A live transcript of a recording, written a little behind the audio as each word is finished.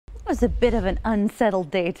was a bit of an unsettled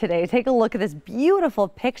day today. Take a look at this beautiful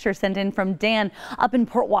picture sent in from Dan up in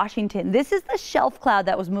Port Washington. This is the shelf cloud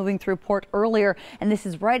that was moving through port earlier, and this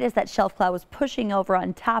is right as that shelf cloud was pushing over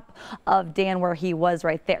on top of Dan where he was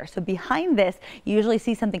right there. So behind this, you usually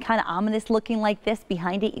see something kind of ominous looking like this.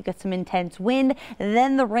 Behind it, you get some intense wind,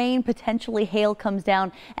 then the rain, potentially hail comes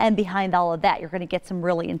down, and behind all of that, you're going to get some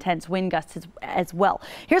really intense wind gusts as well.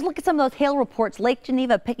 Here's a look at some of those hail reports. Lake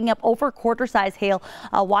Geneva picking up over quarter-size hail.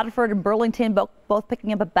 Waterford and Burlington both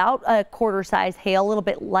picking up about a quarter-size hail, a little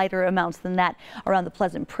bit lighter amounts than that around the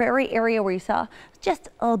Pleasant Prairie area where you saw just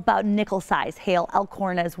about nickel-size hail.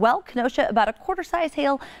 Elkhorn as well. Kenosha about a quarter-size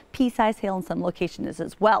hail, pea-size hail in some locations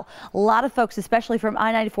as well. A lot of folks, especially from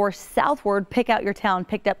I-94 southward, pick out your town,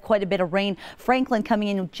 picked up quite a bit of rain. Franklin coming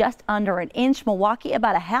in just under an inch. Milwaukee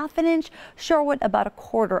about a half an inch. Sherwood about a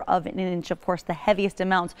quarter of an inch. Of course, the heaviest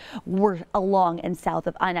amounts were along and south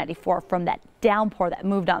of I-94 from that downpour that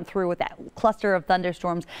moved on through with that cluster of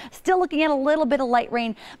thunderstorms. Still looking at a little bit of light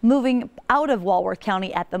rain moving out of Walworth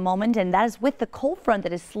County at the moment, and that is with the cold front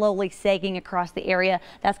that is slowly sagging across the area.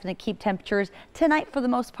 That's going to keep temperatures tonight for the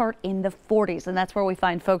most part in the 40s, and that's where we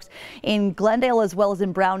find folks in Glendale as well as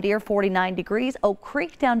in Brown Deer, 49 degrees. Oak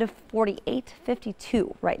Creek down to 48,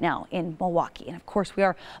 52 right now in Milwaukee. And of course, we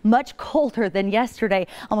are much colder than yesterday.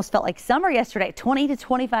 Almost felt like summer yesterday, 20 to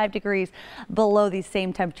 25 degrees below these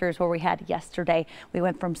same temperatures where we had yesterday. We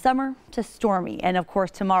went from summer to stormy, and of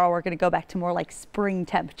course tomorrow we're going to go back to more like spring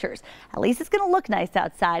temperatures. At least it's going to look nice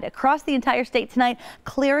outside. Across the entire state tonight,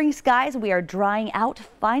 clearing skies. We are drying out.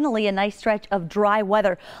 Finally, a nice stretch of dry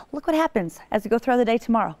weather. Look what happens as we go throughout the day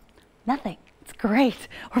tomorrow. Nothing. It's great.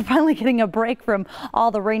 We're finally getting a break from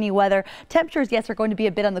all the rainy weather. Temperatures, yes, are going to be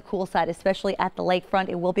a bit on the cool side, especially at the lakefront.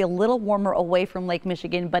 It will be a little warmer away from Lake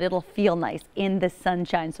Michigan, but it'll feel nice in the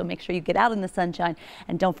sunshine. So make sure you get out in the sunshine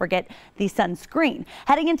and don't forget the sunscreen.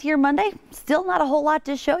 Heading into your Monday, still not a whole lot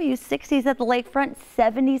to show you. 60s at the lakefront,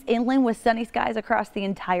 70s inland with sunny skies across the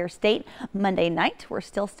entire state. Monday night, we're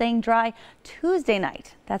still staying dry. Tuesday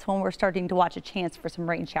night, that's when we're starting to watch a chance for some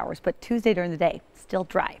rain showers, but Tuesday during the day, still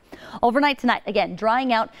dry. Overnight tonight, again,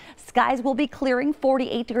 drying out. Skies will be clearing.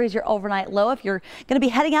 48 degrees your overnight low. If you're going to be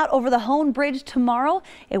heading out over the Hone Bridge tomorrow,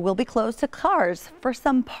 it will be closed to cars for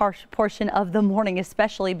some portion of the morning,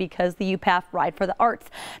 especially because the UPath Ride for the Arts.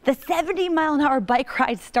 The 70-mile-an-hour bike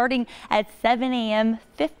ride starting at 7 a.m.,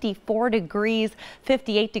 54 degrees,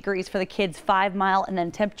 58 degrees for the kids 5 mile, and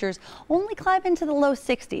then temperatures only climb into the low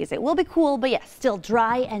 60s. It will be cool, but yes, still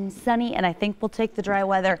dry and sunny, and I think we'll take the dry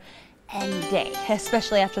weather any day,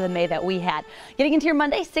 especially after the May that we had. Getting into your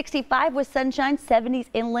Monday, 65 with sunshine, 70s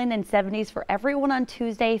inland and 70s for everyone on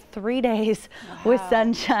Tuesday. 3 days with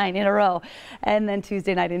sunshine in a row. And then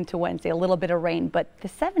Tuesday night into Wednesday, a little bit of rain, but the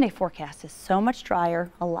 7-day forecast is so much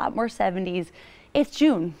drier, a lot more 70s. It's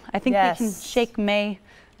June. I think we can shake May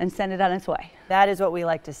and send it on its way. That is what we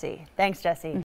like to see. Thanks, Jesse.